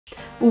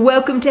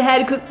Welcome to How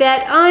to Cook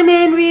That. I'm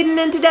Ann Reardon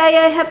and today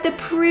I have the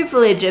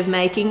privilege of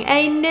making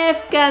a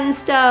Nerf Gun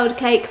styled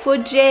cake for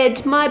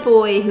Jed, my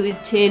boy, who is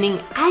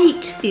turning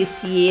 8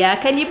 this year.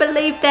 Can you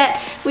believe that?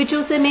 Which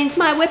also means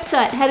my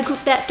website,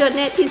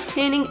 howtocookthat.net, is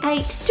turning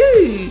 8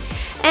 too.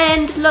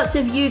 And lots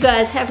of you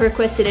guys have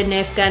requested a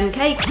Nerf Gun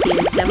cake.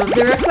 Here's some of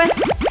the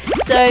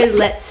requests, so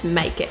let's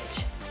make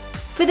it.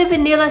 For the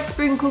vanilla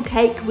sprinkle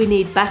cake, we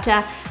need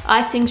butter,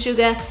 icing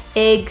sugar,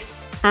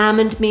 eggs,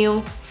 almond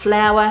meal,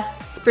 flour,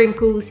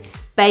 sprinkles,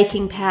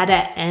 baking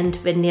powder and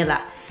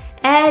vanilla.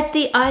 Add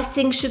the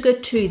icing sugar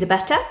to the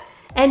butter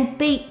and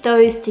beat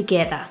those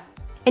together.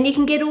 And you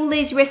can get all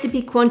these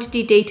recipe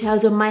quantity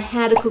details on my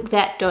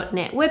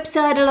howtocookthat.net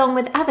website, along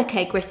with other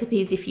cake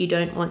recipes. If you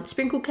don't want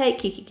sprinkle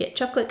cake, you could get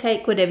chocolate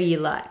cake, whatever you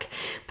like.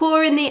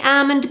 Pour in the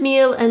almond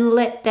meal and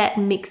let that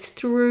mix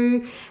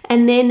through,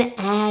 and then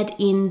add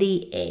in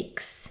the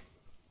eggs.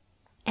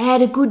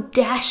 Add a good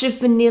dash of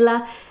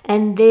vanilla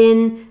and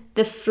then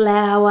the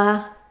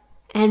flour,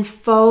 and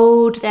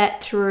fold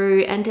that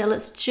through until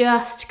it's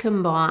just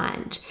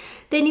combined.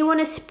 Then you want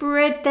to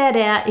spread that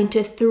out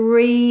into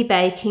 3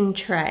 baking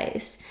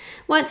trays.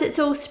 Once it's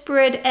all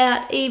spread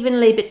out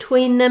evenly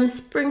between them,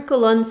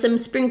 sprinkle on some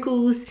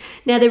sprinkles.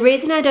 Now the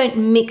reason I don't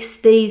mix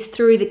these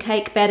through the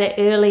cake batter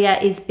earlier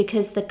is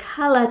because the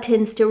colour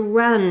tends to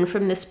run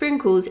from the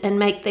sprinkles and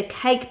make the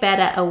cake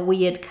batter a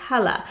weird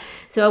colour.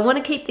 So I want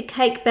to keep the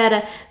cake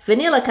batter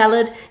vanilla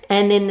coloured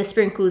and then the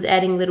sprinkles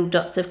adding little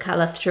dots of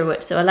colour through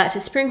it. So I like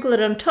to sprinkle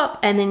it on top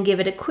and then give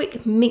it a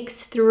quick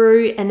mix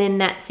through, and then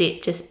that's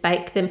it. Just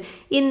bake them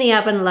in the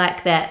oven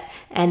like that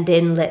and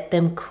then let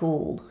them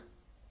cool.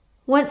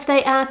 Once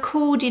they are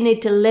cooled, you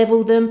need to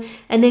level them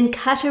and then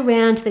cut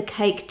around the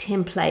cake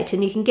template,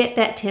 and you can get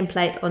that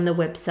template on the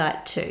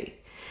website too.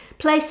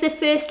 Place the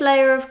first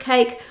layer of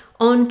cake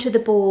onto the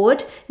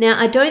board. Now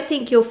I don't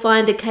think you'll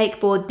find a cake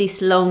board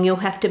this long, you'll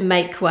have to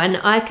make one.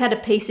 I cut a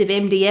piece of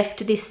MDF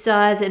to this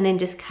size and then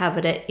just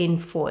covered it in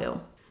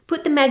foil.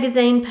 Put the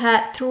magazine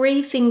part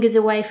 3 fingers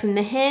away from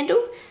the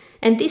handle,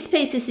 and this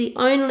piece is the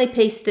only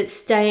piece that's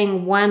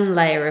staying 1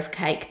 layer of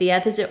cake. The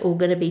others are all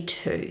going to be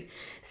 2.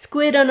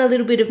 Squirt on a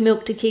little bit of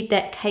milk to keep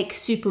that cake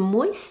super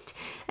moist,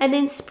 and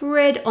then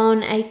spread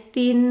on a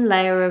thin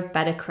layer of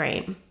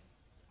buttercream.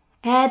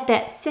 Add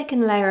that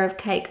second layer of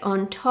cake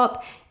on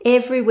top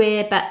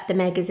everywhere but the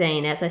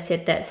magazine. As I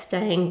said, that's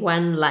staying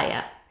 1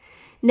 layer.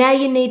 Now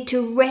you need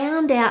to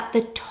round out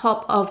the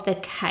top of the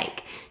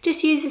cake.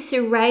 Just use a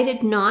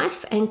serrated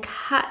knife and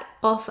cut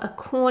off a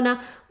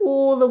corner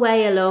all the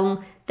way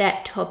along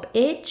that top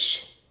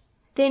edge.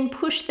 Then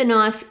push the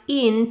knife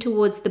in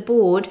towards the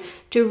board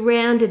to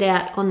round it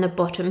out on the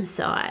bottom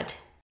side.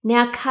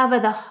 Now cover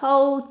the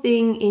whole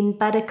thing in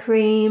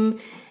buttercream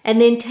and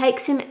then take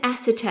some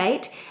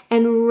acetate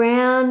and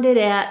round it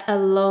out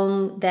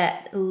along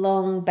that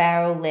long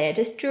barrel there.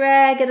 Just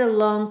drag it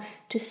along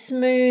to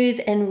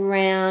smooth and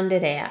round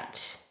it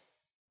out.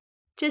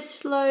 Just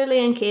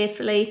slowly and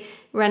carefully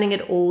running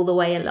it all the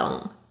way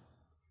along.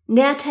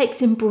 Now take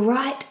some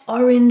bright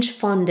orange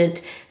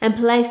fondant and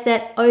place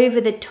that over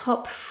the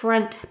top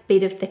front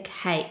bit of the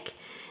cake.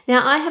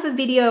 Now I have a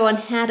video on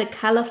how to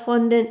colour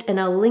fondant and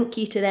I'll link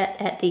you to that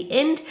at the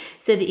end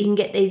so that you can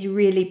get these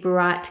really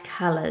bright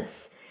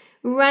colours.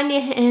 Run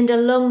your hand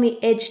along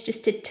the edge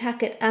just to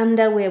tuck it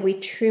under where we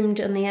trimmed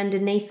on the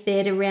underneath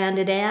there to round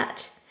it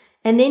out.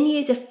 And then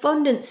use a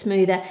fondant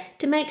smoother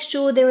to make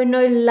sure there are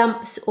no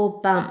lumps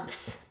or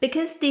bumps.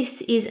 Because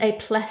this is a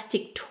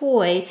plastic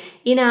toy,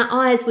 in our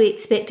eyes we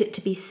expect it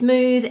to be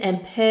smooth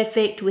and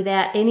perfect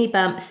without any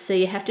bumps, so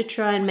you have to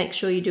try and make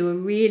sure you do a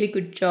really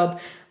good job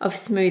of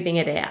smoothing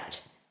it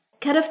out.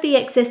 Cut off the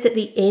excess at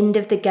the end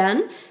of the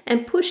gun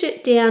and push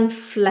it down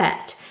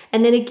flat,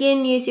 and then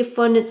again use your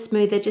fondant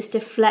smoother just to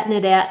flatten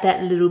it out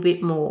that little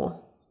bit more.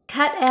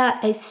 Cut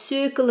out a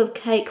circle of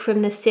cake from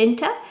the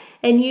centre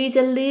and use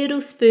a little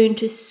spoon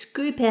to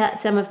scoop out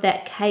some of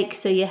that cake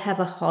so you have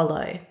a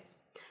hollow.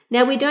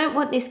 Now we don't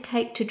want this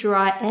cake to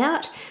dry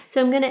out,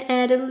 so I'm going to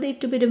add a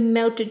little bit of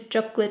melted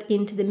chocolate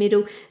into the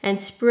middle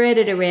and spread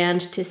it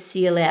around to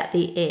seal out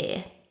the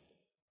air.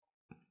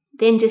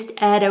 Then just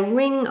add a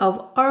ring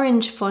of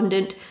orange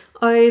fondant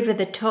over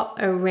the top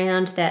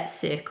around that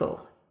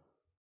circle.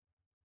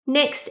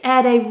 Next,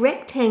 add a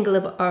rectangle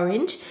of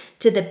orange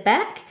to the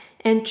back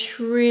and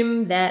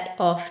trim that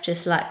off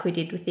just like we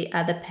did with the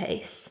other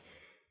piece.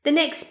 The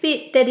next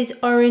bit that is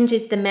orange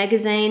is the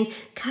magazine.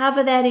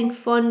 Cover that in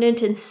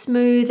fondant and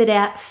smooth it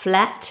out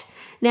flat.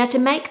 Now to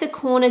make the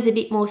corners a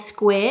bit more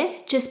square,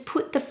 just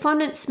put the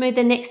fondant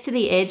smoother next to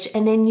the edge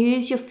and then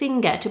use your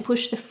finger to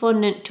push the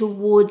fondant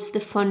towards the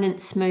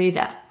fondant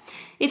smoother.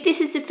 If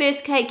this is the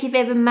first cake you've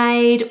ever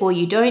made or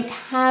you don't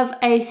have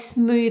a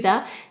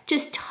smoother,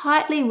 just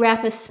tightly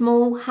wrap a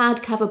small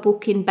hardcover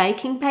book in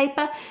baking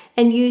paper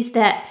and use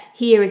that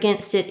here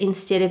against it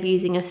instead of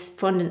using a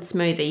fondant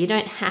smoother. You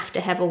don't have to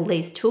have all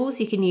these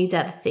tools, you can use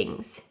other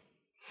things.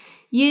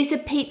 Use a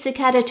pizza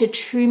cutter to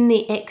trim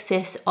the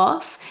excess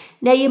off.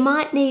 Now you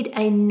might need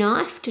a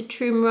knife to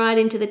trim right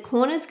into the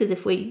corners, because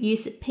if we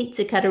use the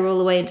pizza cutter all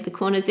the way into the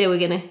corners there, we're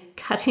going to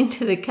cut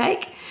into the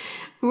cake.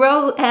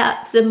 Roll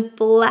out some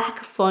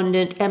black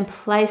fondant and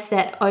place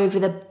that over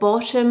the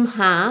bottom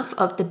half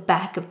of the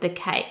back of the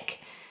cake.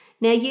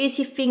 Now use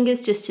your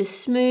fingers just to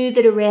smooth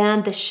it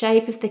around the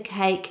shape of the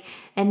cake,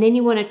 and then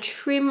you want to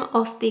trim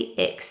off the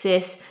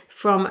excess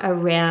from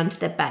around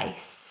the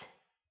base.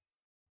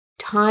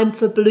 Time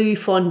for blue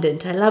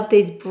fondant. I love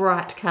these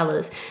bright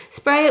colours.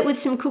 Spray it with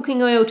some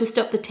cooking oil to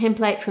stop the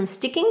template from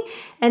sticking,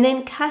 and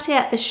then cut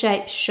out the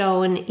shape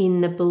shown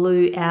in the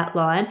blue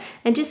outline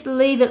and just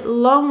leave it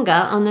longer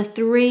on the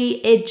 3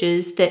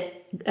 edges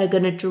that are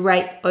going to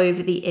drape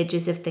over the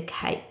edges of the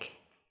cake.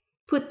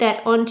 Put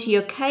that onto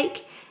your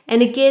cake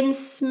and again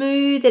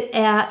smooth it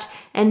out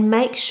and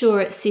make sure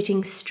it's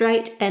sitting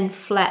straight and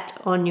flat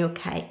on your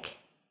cake.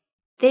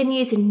 Then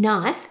use a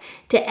knife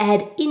to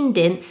add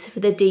indents for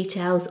the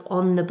details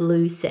on the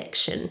blue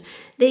section.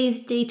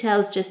 These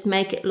details just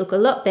make it look a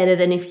lot better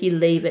than if you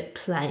leave it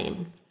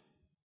plain.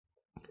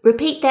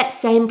 Repeat that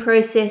same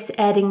process,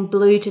 adding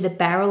blue to the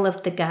barrel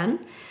of the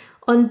gun.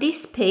 On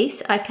this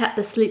piece, I cut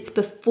the slits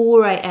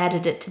before I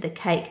added it to the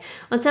cake.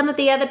 On some of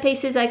the other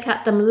pieces, I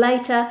cut them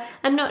later.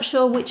 I'm not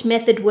sure which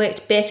method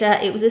worked better.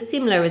 It was a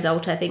similar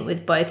result, I think,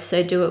 with both,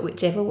 so do it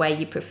whichever way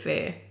you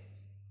prefer.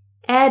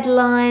 Add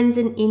lines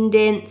and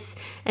indents,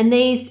 and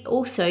these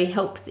also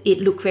help it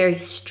look very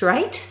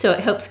straight, so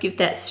it helps give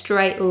that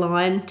straight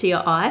line to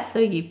your eye so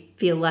you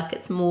feel like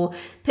it's more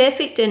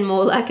perfect and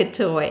more like a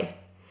toy.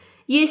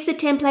 Use the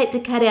template to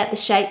cut out the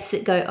shapes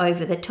that go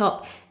over the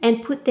top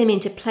and put them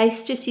into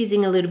place, just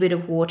using a little bit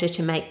of water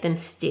to make them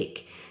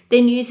stick.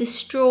 Then use a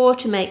straw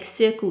to make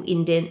circle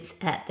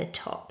indents at the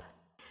top.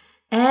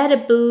 Add a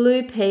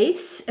blue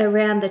piece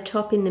around the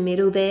top in the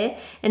middle there,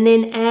 and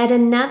then add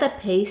another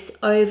piece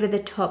over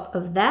the top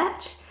of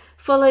that,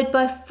 followed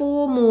by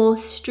 4 more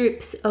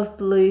strips of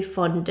blue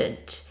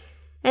fondant.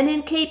 And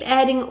then keep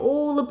adding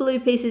all the blue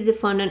pieces of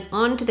fondant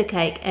onto the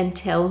cake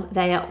until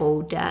they are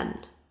all done.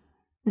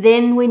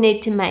 Then we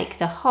need to make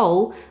the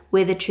hole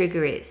where the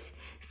trigger is.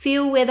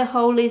 Feel where the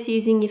hole is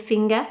using your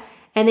finger,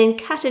 and then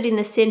cut it in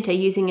the center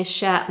using a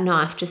sharp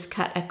knife. Just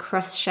cut a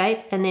cross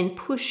shape and then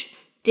push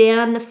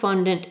down the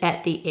fondant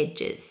at the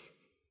edges.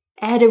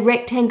 Add a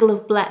rectangle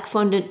of black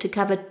fondant to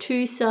cover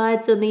 2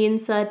 sides on the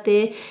inside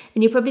there,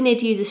 and you probably need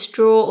to use a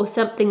straw or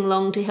something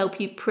long to help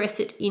you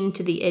press it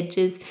into the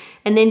edges,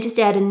 and then just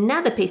add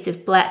another piece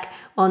of black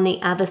on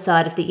the other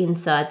side of the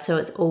inside so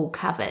it's all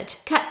covered.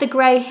 Cut the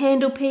grey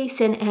handle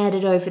piece and add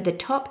it over the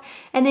top,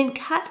 and then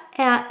cut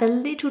out the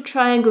little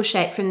triangle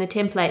shape from the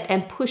template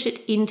and push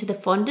it into the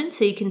fondant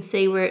so you can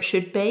see where it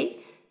should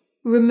be.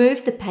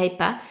 Remove the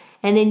paper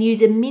and then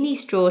use a mini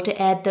straw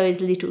to add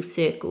those little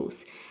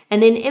circles,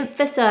 and then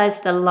emphasize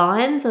the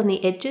lines on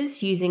the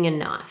edges using a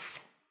knife.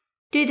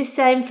 Do the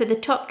same for the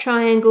top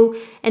triangle,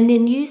 and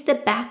then use the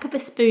back of a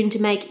spoon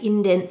to make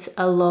indents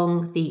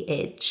along the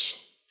edge.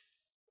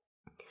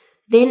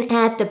 Then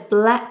add the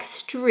black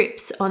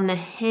strips on the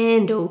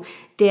handle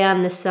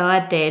down the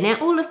side there. Now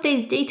all of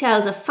these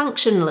details are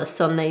functionless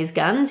on these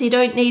guns. You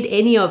don't need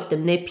any of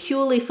them. They're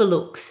purely for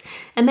looks.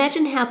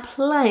 Imagine how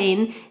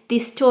plain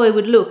this toy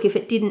would look if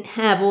it didn't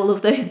have all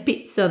of those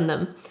bits on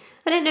them.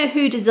 I don't know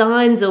who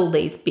designs all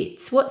these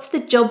bits. What's the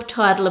job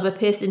title of a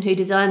person who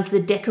designs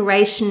the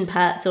decoration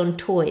parts on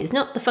toys?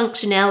 Not the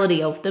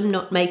functionality of them,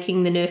 not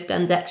making the Nerf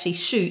guns actually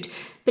shoot,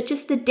 but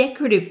just the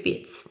decorative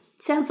bits.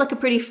 Sounds like a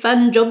pretty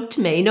fun job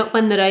to me, not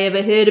one that I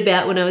ever heard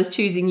about when I was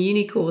choosing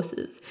uni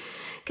courses.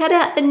 Cut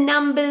out the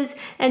numbers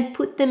and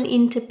put them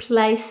into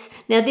place.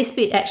 Now this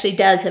bit actually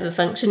does have a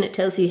function. It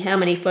tells you how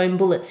many foam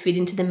bullets fit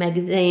into the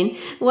magazine.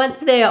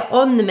 Once they are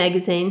on the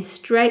magazine,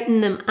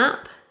 straighten them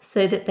up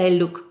so that they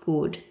look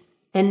good.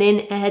 And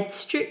then add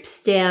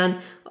strips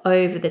down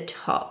over the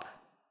top.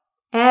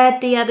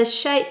 Add the other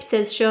shapes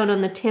as shown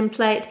on the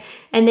template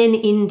and then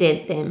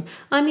indent them.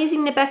 I'm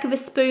using the back of a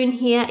spoon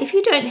here. If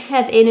you don't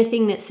have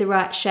anything that's the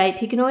right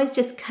shape, you can always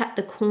just cut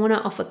the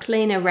corner off a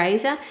cleaner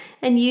razor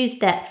and use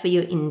that for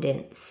your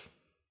indents.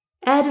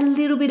 Add a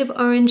little bit of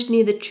orange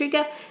near the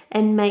trigger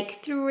and make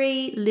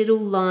 3 little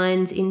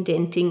lines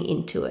indenting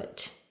into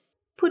it.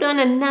 Put on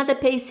another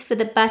piece for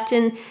the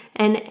button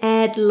and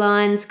add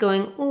lines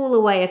going all the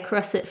way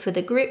across it for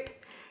the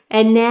grip.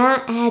 And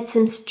now add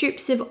some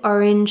strips of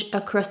orange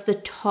across the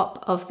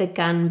top of the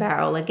gun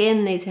barrel.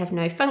 Again, these have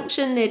no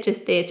function, they're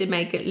just there to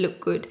make it look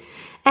good.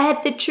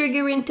 Add the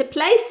trigger into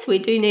place, we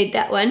do need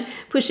that one,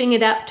 pushing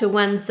it up to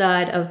one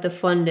side of the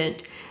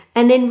fondant.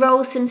 And then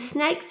roll some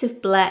snakes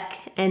of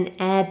black and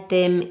add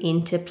them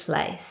into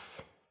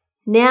place.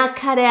 Now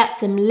cut out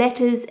some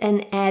letters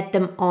and add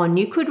them on.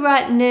 You could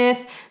write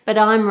Nerf, but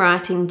I'm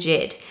writing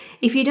Jed.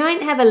 If you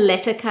don't have a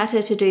letter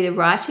cutter to do the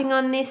writing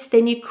on this,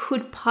 then you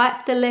could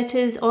pipe the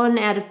letters on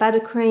out of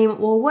buttercream,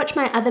 or watch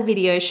my other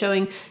video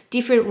showing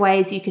different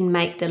ways you can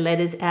make the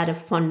letters out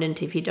of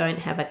fondant if you don't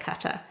have a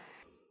cutter.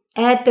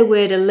 Add the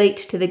word elite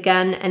to the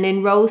gun and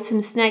then roll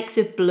some snakes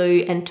of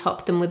blue and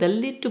top them with a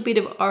little bit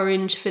of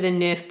orange for the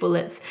Nerf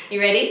bullets.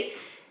 You ready?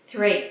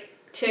 3,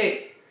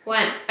 2,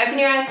 1. Open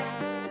your eyes.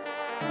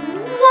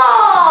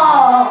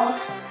 Whoa!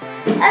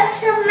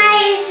 That's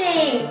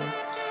amazing!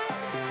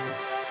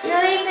 You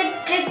even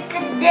did the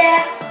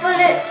Nerf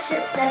bullets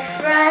at the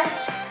front.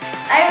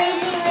 I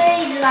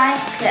really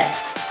like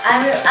it.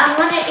 I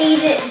want to eat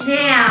it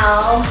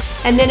now.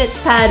 And then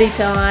it's party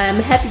time.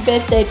 Happy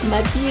birthday to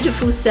my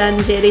beautiful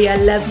son, Jetty. I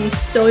love you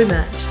so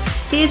much.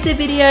 Here's the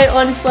video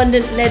on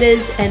fondant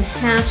letters and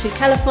how to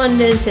colour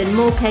fondant and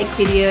more cake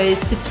videos.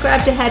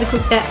 Subscribe to How to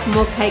Cook That for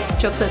more cakes,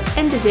 chocolates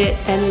and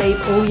desserts, and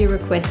leave all your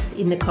requests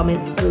in the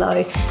comments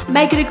below.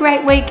 Make it a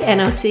great week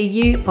and I'll see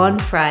you on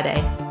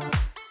Friday.